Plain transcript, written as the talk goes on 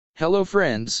Hello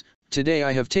friends, today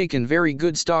I have taken very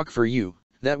good stock for you,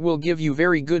 that will give you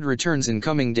very good returns in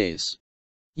coming days.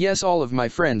 Yes, all of my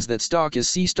friends, that stock is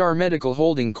SeaStar Medical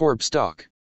Holding Corp stock.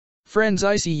 Friends,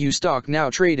 ICU stock now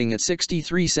trading at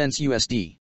 63 cents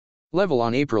USD. Level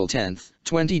on April 10,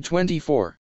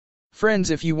 2024. Friends,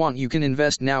 if you want you can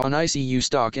invest now on ICU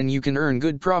stock and you can earn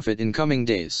good profit in coming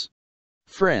days.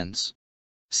 Friends,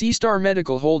 SeaStar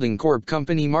Medical Holding Corp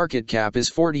company market cap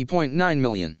is 40.9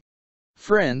 million.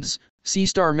 Friends,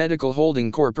 SeaStar Medical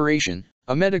Holding Corporation,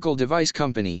 a medical device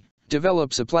company,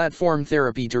 develops a platform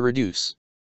therapy to reduce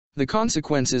the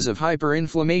consequences of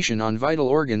hyperinflammation on vital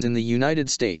organs in the United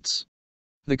States.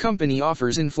 The company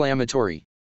offers inflammatory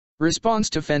response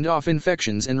to fend off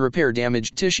infections and repair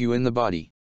damaged tissue in the body.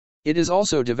 It is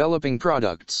also developing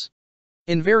products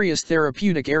in various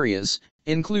therapeutic areas,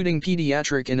 including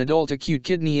pediatric and adult acute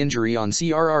kidney injury on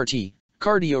CRRT,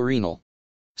 cardiorenal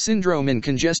syndrome and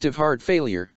congestive heart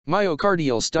failure,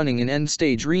 myocardial stunning and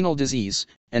end-stage renal disease,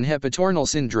 and hepatorenal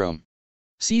syndrome.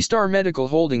 SeaStar Medical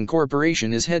Holding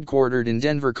Corporation is headquartered in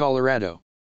Denver, Colorado.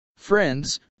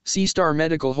 Friends, SeaStar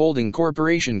Medical Holding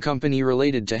Corporation company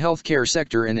related to healthcare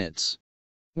sector and it's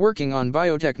working on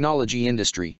biotechnology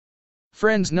industry.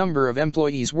 Friends, number of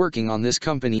employees working on this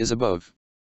company is above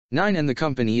 9 and the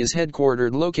company is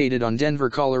headquartered located on Denver,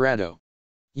 Colorado,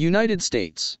 United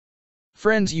States.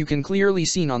 Friends, you can clearly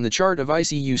seen on the chart of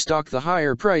ICU stock the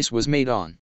higher price was made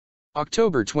on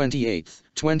October 28,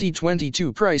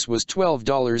 2022. Price was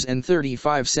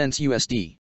 $12.35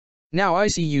 USD. Now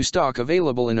ICU stock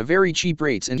available in a very cheap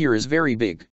rates, and here is very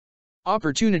big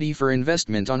opportunity for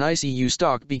investment on ICU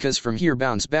stock because from here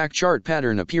bounce back chart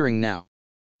pattern appearing now.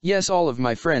 Yes, all of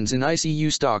my friends, in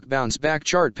ICU stock bounce back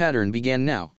chart pattern began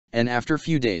now, and after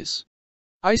few days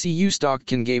ICU stock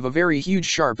can give a very huge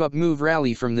sharp up move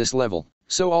rally from this level.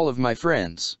 So all of my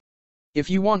friends,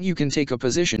 if you want you can take a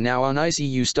position now on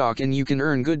ICU stock and you can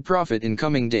earn good profit in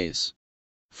coming days.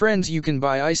 Friends, you can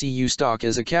buy ICU stock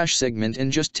as a cash segment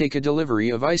and just take a delivery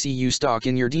of ICU stock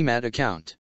in your demat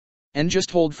account and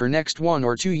just hold for next 1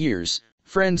 or 2 years.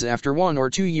 Friends, after 1 or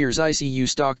 2 years ICU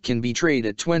stock can be traded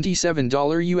at $27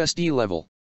 USD level.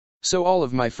 So all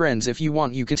of my friends, if you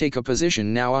want you can take a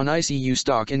position now on ICU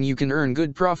stock and you can earn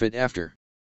good profit after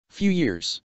few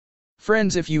years.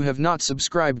 Friends, if you have not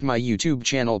subscribed my YouTube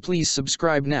channel, please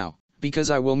subscribe now,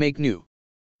 because I will make new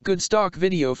good stock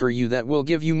video for you that will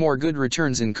give you more good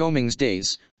returns in coming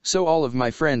days. So all of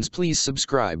my friends, please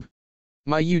subscribe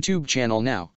my YouTube channel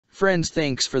now. Friends,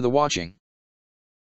 thanks for the watching.